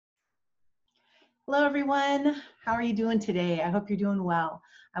Hello, everyone. How are you doing today? I hope you're doing well.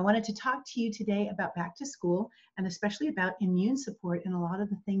 I wanted to talk to you today about back to school and especially about immune support and a lot of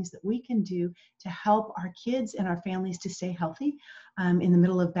the things that we can do to help our kids and our families to stay healthy in the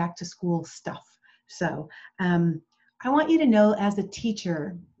middle of back to school stuff. So, I want you to know as a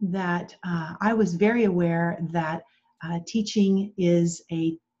teacher that I was very aware that teaching is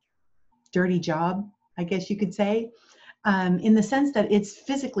a dirty job, I guess you could say, in the sense that it's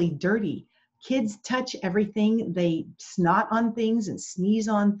physically dirty. Kids touch everything. They snot on things and sneeze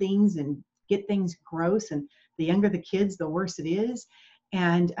on things and get things gross. And the younger the kids, the worse it is.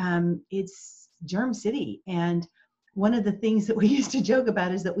 And it's germ city. And one of the things that we used to joke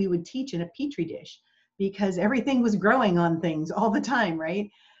about is that we would teach in a petri dish because everything was growing on things all the time,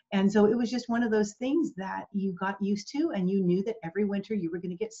 right? And so it was just one of those things that you got used to, and you knew that every winter you were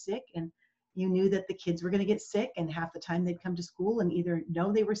going to get sick, and you knew that the kids were going to get sick, and half the time they'd come to school and either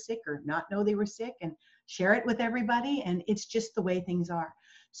know they were sick or not know they were sick and share it with everybody. And it's just the way things are.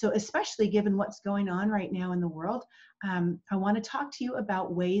 So especially given what's going on right now in the world, I want to talk to you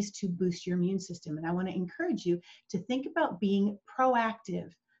about ways to boost your immune system. And I want to encourage you to think about being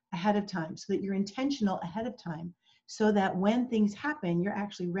proactive ahead of time so that you're intentional ahead of time, so that when things happen, you're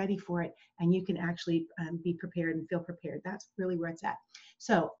actually ready for it and you can actually be prepared and feel prepared. That's really where it's at.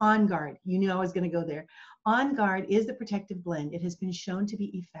 So On Guard, you know I was going to go there. On Guard is the protective blend. It has been shown to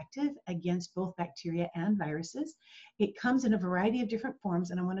be effective against both bacteria and viruses. It comes in a variety of different forms,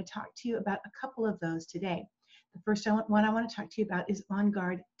 and I want to talk to you about a couple of those today. The first one I want to talk to you about is On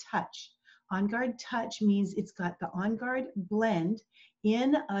Guard Touch. On Guard Touch means it's got the On Guard blend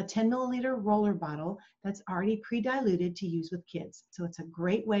in a 10 milliliter roller bottle that's already pre-diluted to use with kids. So it's a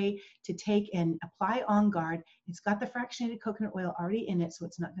great way to take and apply On Guard. It's got the fractionated coconut oil already in it, so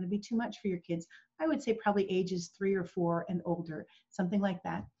it's not going to be too much for your kids. I would say probably ages 3 or 4 and older, something like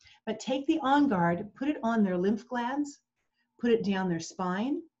that. But take the On Guard, put it on their lymph glands, put it down their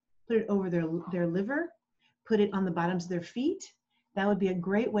spine, put it over their liver, put it on the bottoms of their feet. That would be a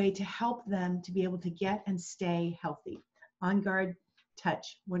great way to help them to be able to get and stay healthy. On Guard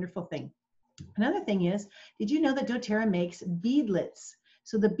Touch, wonderful thing. Another thing is, did you know that doTERRA makes beadlets?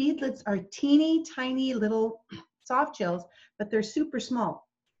 So the beadlets are teeny tiny little soft gels, but they're super small.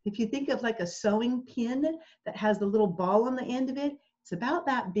 If you think of like a sewing pin that has the little ball on the end of it, it's about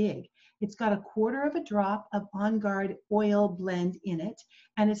that big. It's got 1/4 of a drop of On Guard oil blend in it,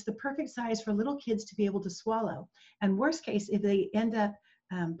 and it's the perfect size for little kids to be able to swallow. And worst case, if they end up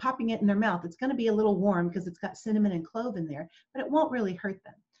popping it in their mouth, it's going to be a little warm because it's got cinnamon and clove in there, but it won't really hurt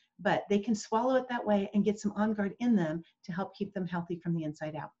them. But they can swallow it that way and get some On Guard in them to help keep them healthy from the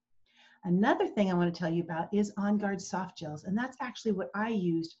inside out. Another thing I want to tell you about is On Guard soft gels, and that's actually what I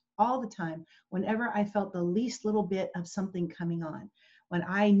used all the time whenever I felt the least little bit of something coming on. When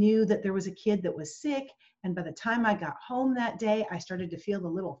I knew that there was a kid that was sick, and by the time I got home that day, I started to feel the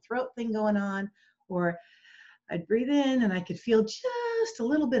little throat thing going on, or I'd breathe in and I could feel just a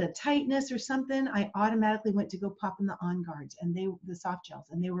little bit of tightness or something, I automatically went to go pop in the On Guards and the soft gels,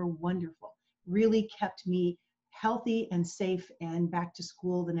 and they were wonderful. Really kept me healthy and safe and back to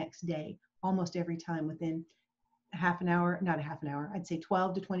school the next day, almost every time within half an hour, not a half an hour, I'd say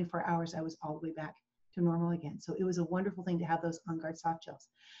 12 to 24 hours, I was all the way back to normal again. So it was a wonderful thing to have those On Guard soft gels.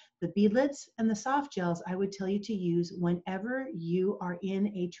 The beadlets and the soft gels, I would tell you to use whenever you are in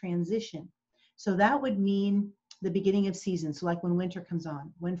a transition. So that would mean the beginning of season. So like when winter comes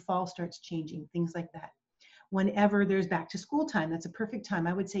on, when fall starts changing, things like that. Whenever there's back to school time, that's a perfect time.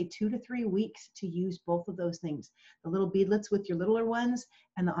 I would say 2 to 3 weeks to use both of those things. The little beadlets with your littler ones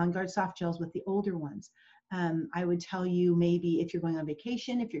and the On Guard soft gels with the older ones. I would tell you maybe if you're going on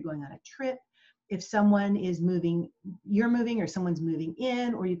vacation, if you're going on a trip, if someone is moving, you're moving, or someone's moving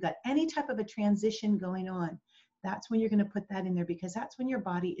in, or you've got any type of a transition going on, that's when you're going to put that in there, because that's when your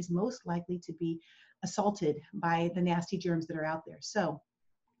body is most likely to be assaulted by the nasty germs that are out there. So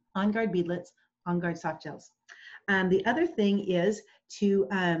On Guard beadlets, On Guard soft gels. The other thing is to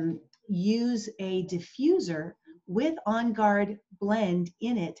use a diffuser with On Guard blend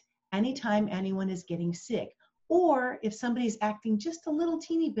in it anytime anyone is getting sick. Or if somebody's acting just a little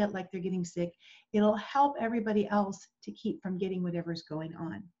teeny bit like they're getting sick, it'll help everybody else to keep from getting whatever's going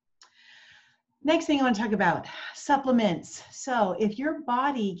on. Next thing I want to talk about, supplements. So if your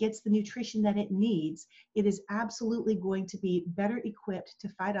body gets the nutrition that it needs, it is absolutely going to be better equipped to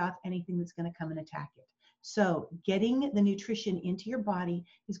fight off anything that's going to come and attack it. So getting the nutrition into your body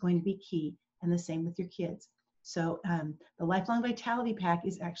is going to be key, and the same with your kids. So the Lifelong Vitality Pack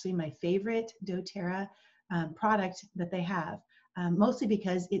is actually my favorite doTERRA product that they have. Mostly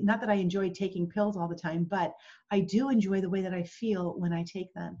because, not that I enjoy taking pills all the time, but I do enjoy the way that I feel when I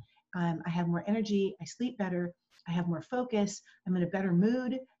take them. I have more energy, I sleep better, I have more focus, I'm in a better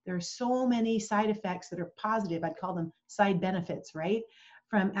mood. There are so many side effects that are positive. I'd call them side benefits, right?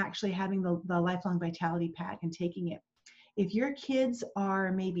 From actually having the Lifelong Vitality Pack and taking it. If your kids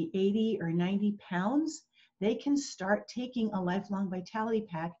are maybe 80 or 90 pounds, they can start taking a Lifelong Vitality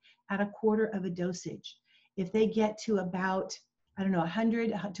Pack at a quarter of a dosage. If they get to about, I don't know, 100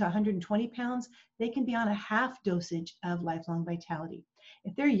 to 120 pounds, they can be on a half dosage of Lifelong Vitality.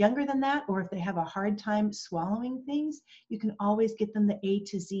 If they're younger than that, or if they have a hard time swallowing things, you can always get them the A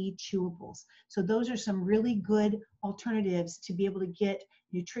to Z chewables. So those are some really good alternatives to be able to get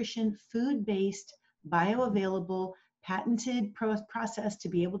nutrition, food-based, bioavailable, patented process to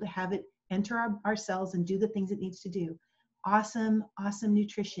be able to have it enter our cells and do the things it needs to do. Awesome, awesome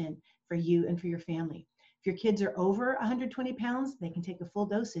nutrition for you and for your family. If your kids are over 120 pounds, they can take a full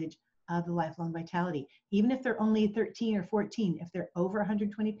dosage of the Lifelong Vitality. Even if they're only 13 or 14, if they're over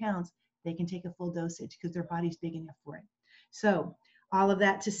 120 pounds, they can take a full dosage because their body's big enough for it. So all of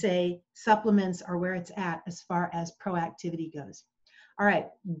that to say, supplements are where it's at as far as proactivity goes. All right,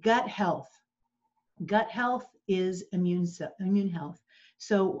 gut health. Gut health is immune health.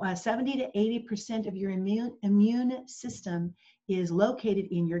 So 70 to 80% of your immune system is located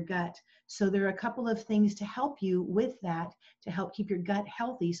in your gut. So there are a couple of things to help you with that, to help keep your gut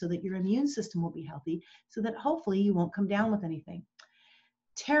healthy so that your immune system will be healthy, so that hopefully you won't come down with anything.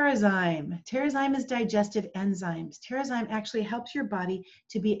 Terrazyme. Terrazyme is digestive enzymes. Terrazyme actually helps your body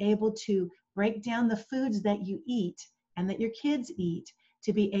to be able to break down the foods that you eat and that your kids eat,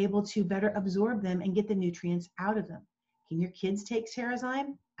 to be able to better absorb them and get the nutrients out of them. Can your kids take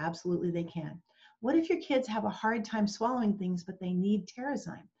Terrazyme? Absolutely they can. What if your kids have a hard time swallowing things, but they need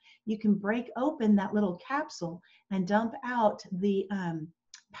Terrazyme? You can break open that little capsule and dump out the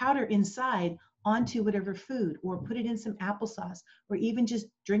powder inside onto whatever food, or put it in some applesauce, or even just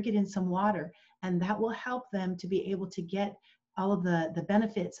drink it in some water. And that will help them to be able to get all of the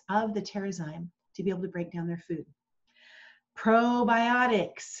benefits of the Terrazyme to be able to break down their food.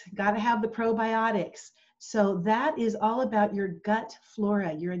 Probiotics, got to have the probiotics. So that is all about your gut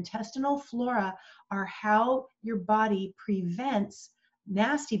flora. Your intestinal flora are how your body prevents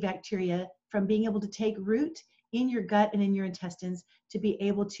nasty bacteria from being able to take root in your gut and in your intestines to be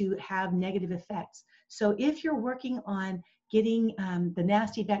able to have negative effects. So if you're working on getting the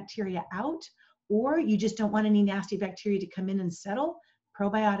nasty bacteria out, or you just don't want any nasty bacteria to come in and settle,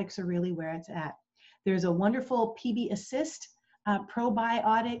 probiotics are really where it's at. There's a wonderful PB Assist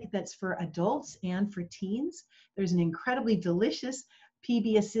probiotic that's for adults and for teens. There's an incredibly delicious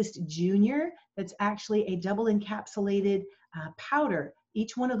PB Assist Junior that's actually a double encapsulated powder.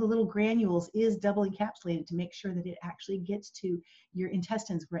 Each one of the little granules is double encapsulated to make sure that it actually gets to your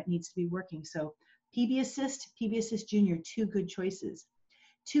intestines where it needs to be working. So PB Assist Junior, two good choices.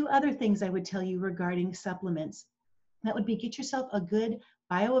 Two other things I would tell you regarding supplements. That would be, get yourself a good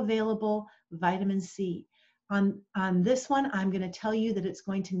bioavailable vitamin C. On this one, I'm going to tell you that it's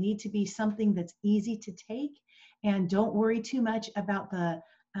going to need to be something that's easy to take, and don't worry too much about the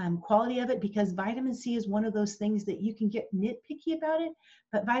quality of it, because vitamin C is one of those things that you can get nitpicky about it,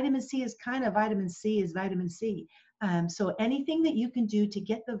 but vitamin C is kind of vitamin C is vitamin C. So anything that you can do to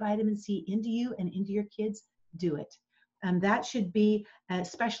get the vitamin C into you and into your kids, do it. That should be,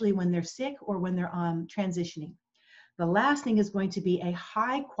 especially when they're sick or when they're transitioning. The last thing is going to be a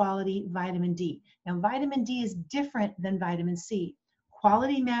high quality vitamin D. Now, vitamin D is different than vitamin C.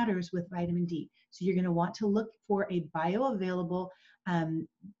 Quality matters with vitamin D. So you're going to want to look for a bioavailable,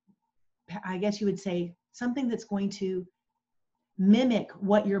 I guess you would say, something that's going to mimic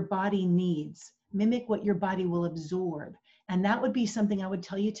what your body needs, mimic what your body will absorb. And that would be something I would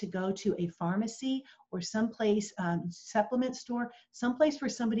tell you to go to a pharmacy or someplace, supplement store, someplace where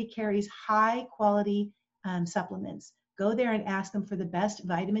somebody carries high quality supplements. Go there and ask them for the best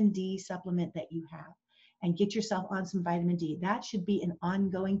vitamin D supplement that you have, and get yourself on some vitamin D. That should be an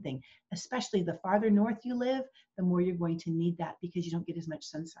ongoing thing, especially the farther north you live, the more you're going to need that because you don't get as much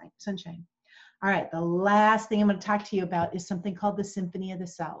sunshine. All right, the last thing I'm going to talk to you about is something called the Symphony of the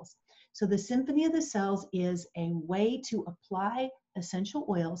Cells. So the Symphony of the Cells is a way to apply essential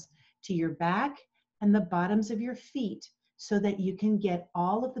oils to your back and the bottoms of your feet so that you can get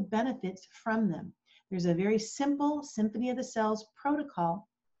all of the benefits from them. There's a very simple Symphony of the Cells protocol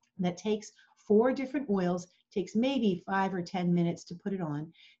that takes 4 different oils, takes maybe 5 or 10 minutes to put it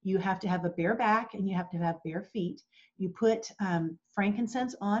on. You have to have a bare back and you have to have bare feet. You put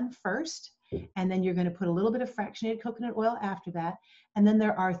frankincense on first, and then you're going to put a little bit of fractionated coconut oil after that. And then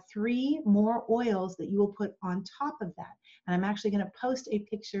there are 3 more oils that you will put on top of that. And I'm actually going to post a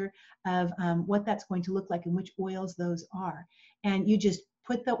picture of what that's going to look like and which oils those are. And you just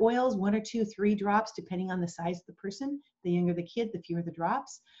put the oils, 1 or 2, 3 drops, depending on the size of the person. The younger the kid, the fewer the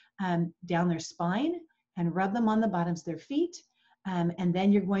drops, down their spine, and rub them on the bottoms of their feet. And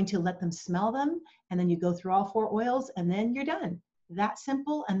then you're going to let them smell them. And then you go through all 4 oils, and then you're done. That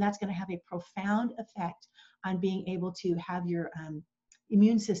simple, and that's going to have a profound effect on being able to have your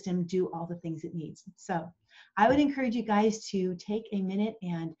immune system do all the things it needs. So I would encourage you guys to take a minute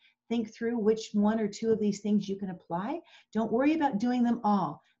and think through which 1 or 2 of these things you can apply. Don't worry about doing them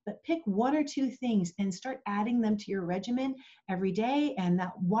all, but pick 1 or 2 things and start adding them to your regimen every day, and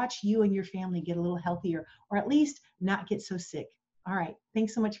watch you and your family get a little healthier, or at least not get so sick. All right.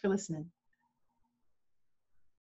 Thanks so much for listening.